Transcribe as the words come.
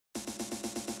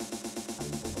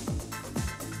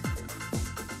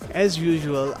As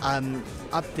usual, I'm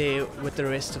up there with the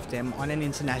rest of them on an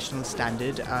international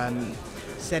standard,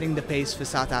 setting the pace for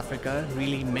South Africa,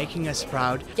 really making us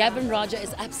proud. Gavin Rajah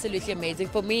is absolutely amazing.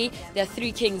 For me, there are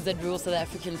three kings that rule South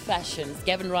African fashions: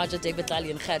 Gavin Rajah, David Tlali,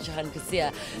 and Khan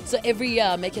Kasia. So every year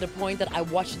I make it a point that I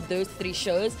watch those three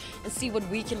shows and see what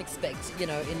we can expect, in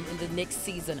the next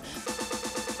season.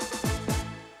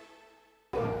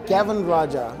 Gavin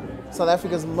Rajah, South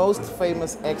Africa's most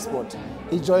famous export.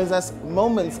 He joins us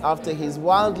moments after his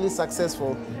wildly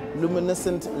successful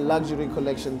luminescent luxury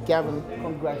collection. Gavin,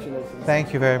 congratulations.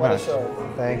 Thank you very What much. a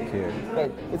show. Thank you.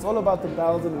 Great. It's all about the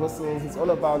bells and whistles. It's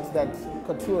all about that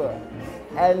couture.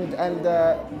 And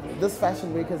this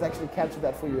fashion week has actually captured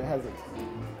that for you, has it?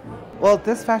 Well,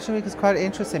 this fashion week is quite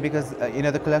interesting because,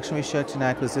 the collection we showed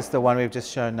tonight was just the one we've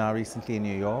just shown now recently in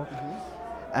New York.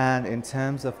 And in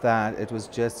terms of that, it was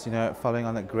just, following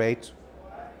on a great,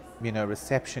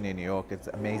 reception in New York. It's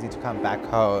amazing to come back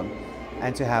home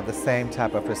and to have the same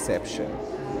type of reception.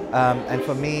 And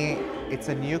for me, it's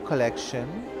a new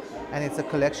collection, and it's a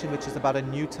collection which is about a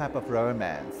new type of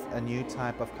romance, a new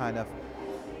type of kind of,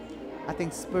 I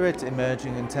think, spirit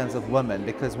emerging in terms of women,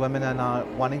 because women are now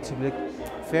wanting to look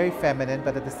very feminine,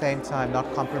 but at the same time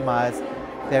not compromise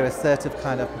their assertive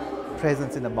kind of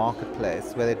presence in the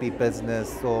marketplace, whether it be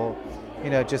business or,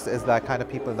 just as like kind of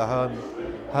people in the home.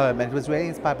 And it was really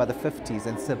inspired by the 50s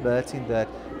and subverting that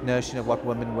notion of what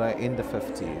women were in the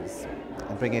 50s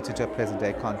and bringing it into a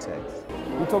present-day context.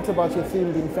 You talked about your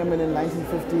theme being feminine,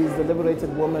 1950s, the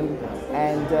liberated woman,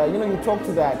 and you talked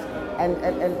to that. And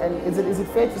is it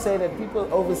fair to say that people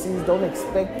overseas don't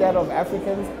expect that of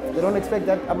Africans? They don't expect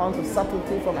that amount of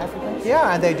subtlety from Africans?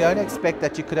 Yeah, and they don't expect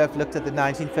that you could have looked at the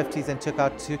 1950s and took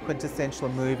out two quintessential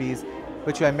movies,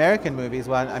 which were American movies.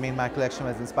 My collection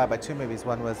was inspired by two movies.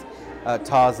 One was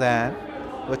Tarzan,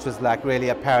 which was like really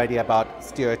a parody about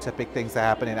stereotypic things that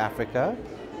happen in Africa.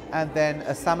 And then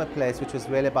A Summer Place, which was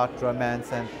really about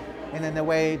romance and in a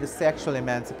way, the sexual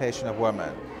emancipation of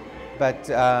women. But,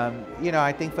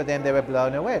 I think for them, they were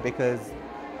blown away because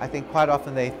I think quite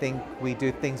often they think we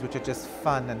do things which are just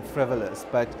fun and frivolous.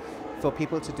 But for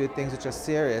people to do things which are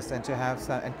serious and to have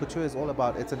some, and couture is all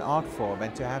about, it's an art form,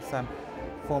 and to have some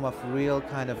form of real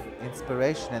kind of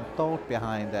inspiration and thought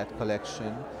behind that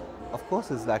collection, of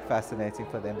course, is like fascinating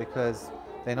for them because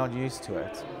they're not used to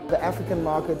it. The African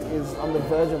market is on the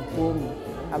verge of boom.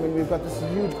 We've got this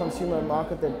huge consumer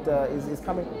market that is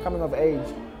coming of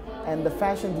age. And the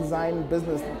fashion design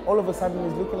business all of a sudden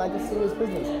is looking like a serious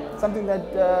business, something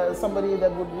that somebody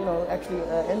that would actually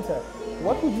enter.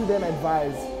 What would you then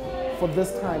advise for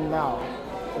this time now?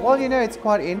 Well, it's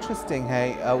quite interesting.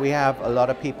 Hey, we have a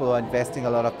lot of people who are investing a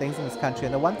lot of things in this country,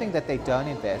 and the one thing that they don't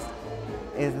invest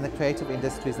is in the creative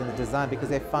industries and the design, because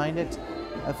they find it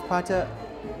quite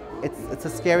it's a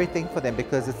scary thing for them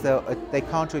because they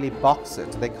can't really box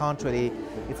it. They can't really.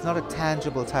 It's not a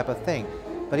tangible type of thing.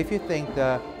 But if you think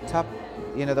the top,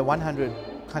 the 100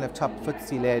 kind of top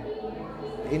FTSE-led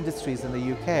industries in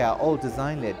the UK are all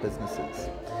design-led businesses,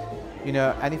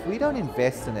 and if we don't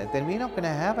invest in it, then we're not going to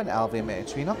have an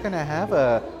LVMH, we're not going to have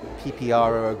a PPR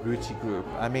or a Gucci group.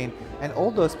 And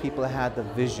all those people had the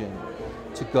vision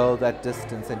to go that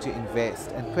distance and to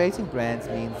invest. And creating brands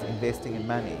means investing in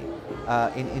money,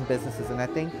 in businesses. And I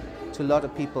think to a lot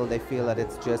of people, they feel that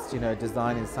it's just,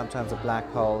 design is sometimes a black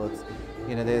hole. It's,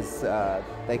 there's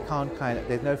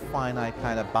no finite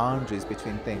kind of boundaries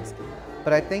between things.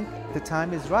 But I think the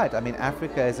time is right.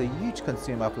 Africa is a huge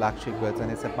consumer of luxury goods,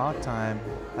 and it's about time,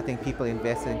 I think, people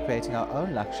invested in creating our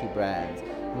own luxury brands.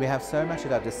 We have so much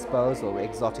at our disposal: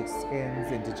 exotic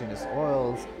skins, indigenous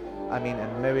oils, a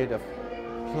myriad of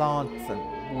plants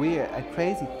and weird and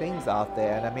crazy things out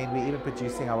there. And we're even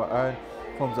producing our own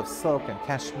forms of silk and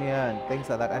cashmere and things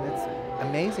like that. And it's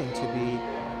amazing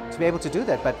to be able to do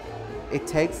that. But it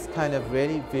takes kind of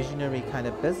really visionary kind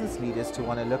of business leaders to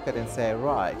want to look at it and say,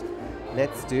 right,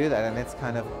 let's do that and let's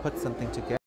kind of put something together.